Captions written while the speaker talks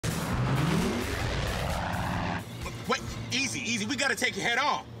Easy, easy. We gotta take it head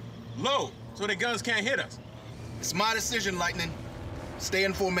on. Low, so the guns can't hit us. It's my decision, Lightning. Stay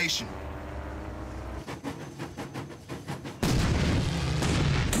in formation.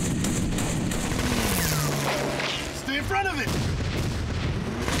 Stay in front of it!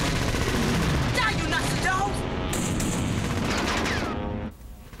 Die, you nuts, dogs!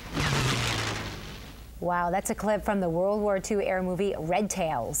 Wow, that's a clip from the World War II era movie Red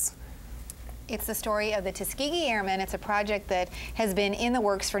Tails. It's the story of the Tuskegee Airmen. It's a project that has been in the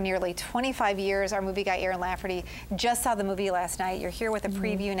works for nearly 25 years. Our movie guy, Aaron Lafferty, just saw the movie last night. You're here with a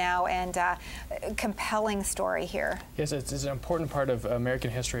preview now, and compelling story here. Yes, it's an important part of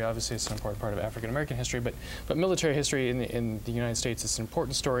American history. Obviously, it's an important part of African American history, but military history in the United States is an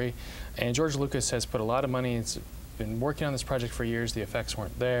important story. And George Lucas has put a lot of money. It's been working on this project for years. The effects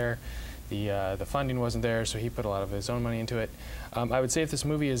weren't there. The funding wasn't there, so he put a lot of his own money into it. I would say if this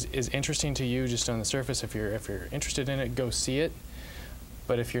movie is interesting to you just on the surface, if you're interested in it, go see it.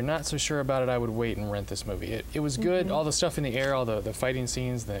 But if you're not so sure about it, I would wait and rent this movie. It was good. All the stuff in the air, all the fighting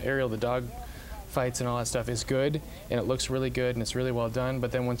scenes, the aerial, the dog fights and all that stuff is good, and it looks really good, and it's really well done.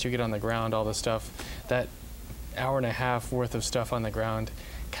 But then once you get on the ground, all the stuff, that hour and a half worth of stuff on the ground,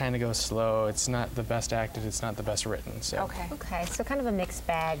 kind of goes slow. It's not the best acted. It's not the best written. So. Okay, so kind of a mixed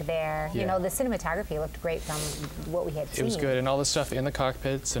bag there. Yeah. You know, the cinematography looked great from what we had seen. It was good, and all the stuff in the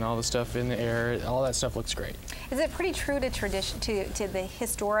cockpits and all the stuff in the air, all that stuff looks great. Is it pretty true to tradition, to the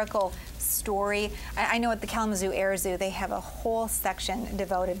historical story? I know at the Kalamazoo Air Zoo they have a whole section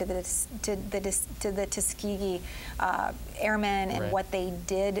devoted to the Tuskegee Airmen and what they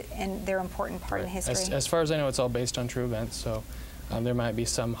did and their important part in history. As far as I know, it's all based on true events. So. There might be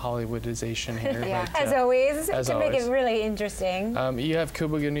some Hollywoodization here. Yeah. But, as always, to always. make it really interesting. You have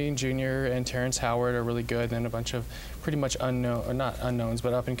Cuba Gooding Jr. and Terrence Howard are really good, and then a bunch of pretty much unknown, or not unknowns,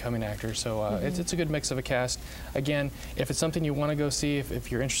 but up-and-coming actors. So it's a good mix of a cast. Again, if it's something you want to go see,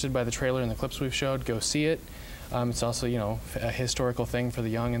 if you're interested by the trailer and the clips we've showed, go see it. It's also, you know, a historical thing for the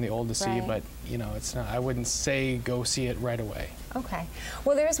young and the old to see, but, you know, it's not, I wouldn't say go see it right away. Okay.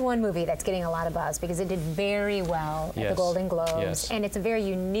 Well, there's one movie that's getting a lot of buzz because it did very well at the Golden Globes, and it's a very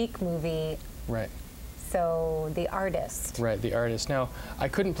unique movie. Right. So, The Artist. Right, The Artist. Now, I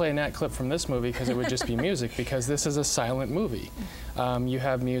couldn't play a nat clip from this movie because it would just be music, because this is a silent movie. You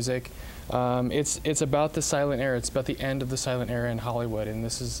have music. It's about the silent era. It's about the end of the silent era in Hollywood, and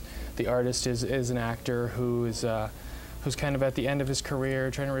this is The Artist is an actor who's kind of at the end of his career,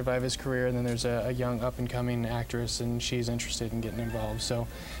 trying to revive his career, and then there's a young up-and-coming actress, and she's interested in getting involved. So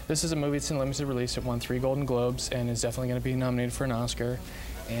this is a movie that's in limited release. It won 3 Golden Globes and is definitely going to be nominated for an Oscar.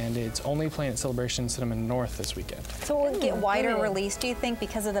 And it's only playing at Celebration Cinema North this weekend. So will it get wider release, do you think,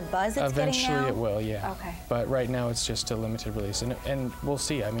 because of the buzz it's getting now? Eventually it will, yeah. Okay. But right now it's just a limited release. And we'll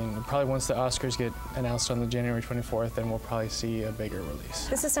see. I mean, probably once the Oscars get announced on the January 24th, then we'll probably see a bigger release.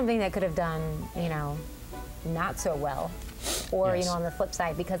 This is something that could have done, you know, not so well. Or, you know, on the flip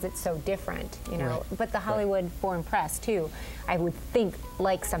side, because it's so different, you know. But the Hollywood foreign press, too, I would think,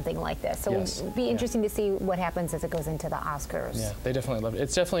 like something like this. So it would be interesting to see what happens as it goes into the Oscars. Yeah, they definitely love it.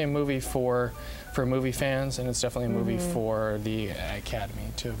 It's definitely a movie for movie fans, and it's definitely a movie for the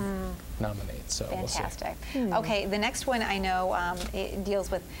Academy to nominate. So fantastic. We'll see. Okay, the next one I know it deals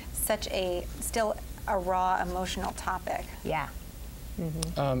with such still a raw emotional topic. Yeah.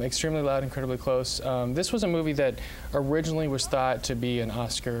 Extremely Loud, Incredibly Close. This was a movie that originally was thought to be an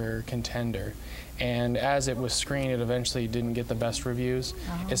Oscar contender, and as it was screened, it eventually didn't get the best reviews.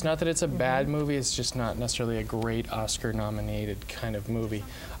 It's not that it's a bad movie, it's just not necessarily a great Oscar-nominated kind of movie.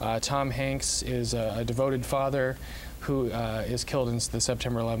 Tom Hanks is a devoted father who is killed in the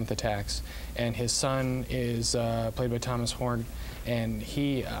September 11th attacks, and his son is played by Thomas Horn, and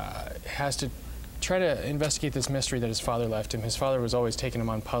he has to try to investigate this mystery that his father left him. His father was always taking him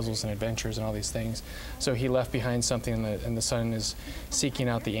on puzzles and adventures and all these things. So he left behind something, and the son is seeking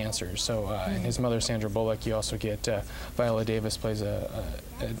out the answers. So, and his mother, Sandra Bullock, you also get Viola Davis plays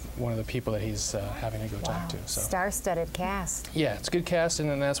one of the people that he's having to go talk to. So. Star-studded cast. Yeah, it's a good cast, and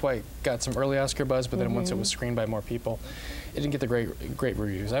then that's why it got some early Oscar buzz, but then once it was screened by more people, it didn't get the great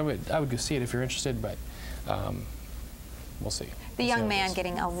reviews. I would go see it if you're interested, but we'll see. The young man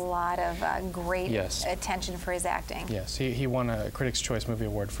getting a lot of great attention for his acting. Yes, he won a Critics' Choice Movie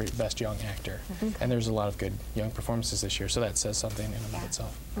Award for Best Young Actor, and there's a lot of good young performances this year, so that says something in and of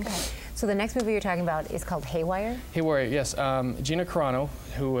itself. Okay, so the next movie you're talking about is called Haywire? Haywire, yes. Gina Carano,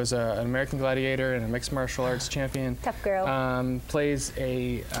 who was an American gladiator and a mixed martial arts champion. Tough girl. Plays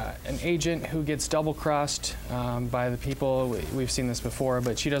an agent who gets double-crossed by the people. We've seen this before,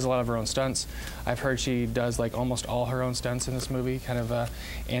 but she does a lot of her own stunts. I've heard she does like almost all her own stunts in this movie. movie, kind of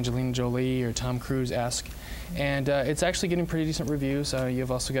Angelina Jolie or Tom Cruise-esque. And it's actually getting pretty decent reviews.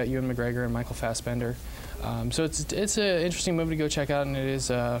 You've also got Ewan McGregor and Michael Fassbender. So it's an interesting movie to go check out, and it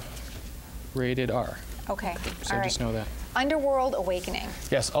is rated R. Okay. So all just right. know that. Underworld Awakening.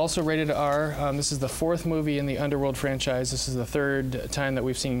 Yes, also rated R. This is the 4th movie in the Underworld franchise. This is the 3rd time that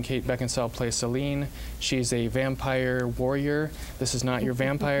we've seen Kate Beckinsale play Selene. She's a vampire warrior. This is not your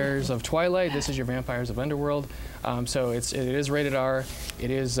vampires of Twilight. This is your vampires of Underworld. So it is rated R.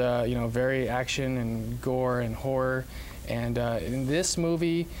 It is very action and gore and horror. And in this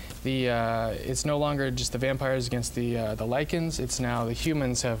movie, it's no longer just the vampires against the Lycans. It's now the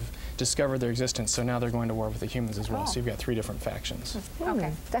humans have discovered their existence, so now they're going to war with the humans as well. So you've got 3 different factions.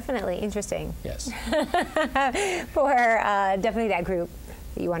 Okay. Definitely interesting. Yes. For definitely that group.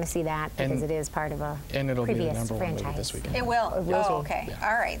 You want to see that because it is part of a and it'll be the previous #1 movie franchise. this weekend. It will. It will Oh, be. okay. Yeah.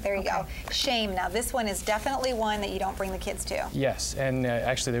 All right. There you go. Shame. Now, this one is definitely one that you don't bring the kids to. Yes, and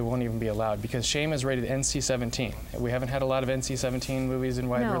actually they won't even be allowed because Shame is rated NC-17. We haven't had a lot of NC-17 movies in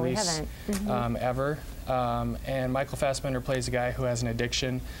wide No, we release haven't. ever. And Michael Fassbender plays a guy who has an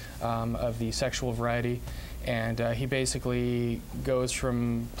addiction of the sexual variety. And he basically goes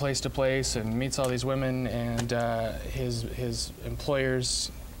from place to place and meets all these women, and his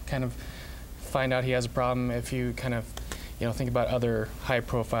employers kind of find out he has a problem. If you kind of think about other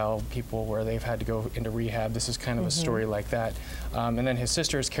high-profile people where they've had to go into rehab, this is kind of a story like that. And then his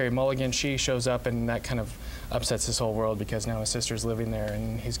sister is Carey Mulligan. She shows up, and that kind of upsets his whole world because now his sister's living there,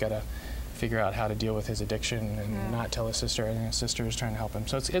 and he's got to figure out how to deal with his addiction and not tell his sister, and his sister is trying to help him.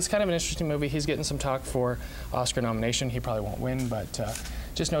 So it's kind of an interesting movie. He's getting some talk for Oscar nomination. He probably won't win, but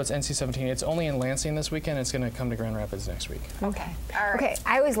just know it's NC-17. It's only in Lansing this weekend. It's going to come to Grand Rapids next week. Okay. All right. Okay,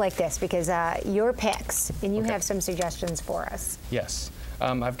 I always like this because your picks, and you have some suggestions for us. Yes.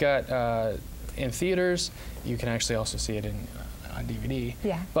 I've got in theaters. You can actually also see it on DVD.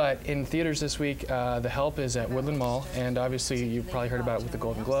 Yeah. But in theaters this week, The Help is at Woodland Mall, and obviously you've probably heard about it with the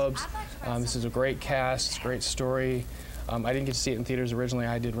Golden Globes. This is a great cast, it's a great story. I didn't get to see it in theaters originally.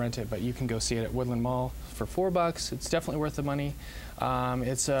 I did rent it, but you can go see it at Woodland Mall for $4. It's definitely worth the money.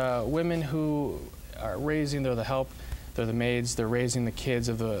 It's women who are raising, they're the help, they're the maids, they're raising the kids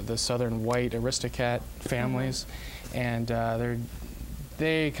of the southern white aristocrat families, and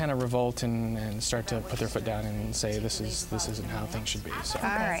they kind of revolt and start to put their foot down and say this isn't how things should be. So. All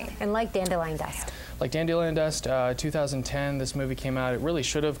right. And like Dandelion Dust. Like Dandelion Dust, 2010, this movie came out. It really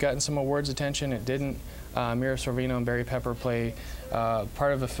should have gotten some awards attention. It didn't. Mira Sorvino and Barry Pepper play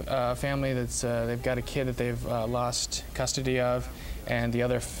part of a family that's they've got a kid that they've lost custody of, and the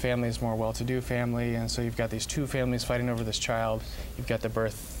other family is more well-to-do family, and so you've got these 2 families fighting over this child. You've got the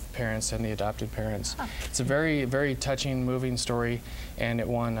birth parents and the adopted parents. It's a very, very touching, moving story, and it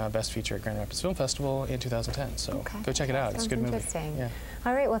won Best Feature at Grand Rapids Film Festival in 2010. So go check it out. It's a good movie. Interesting. Yeah.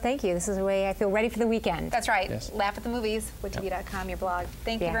 All right, well, thank you. This is the way I feel ready for the weekend. That's right. Yes. Laugh at the Movies, WoodTV.com, your blog.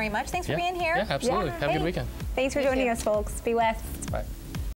 Thank you very much. Thanks for being here. Yeah, absolutely. Yeah. Have a good Hey. weekend. Thanks for joining us, folks. Be blessed. Bye.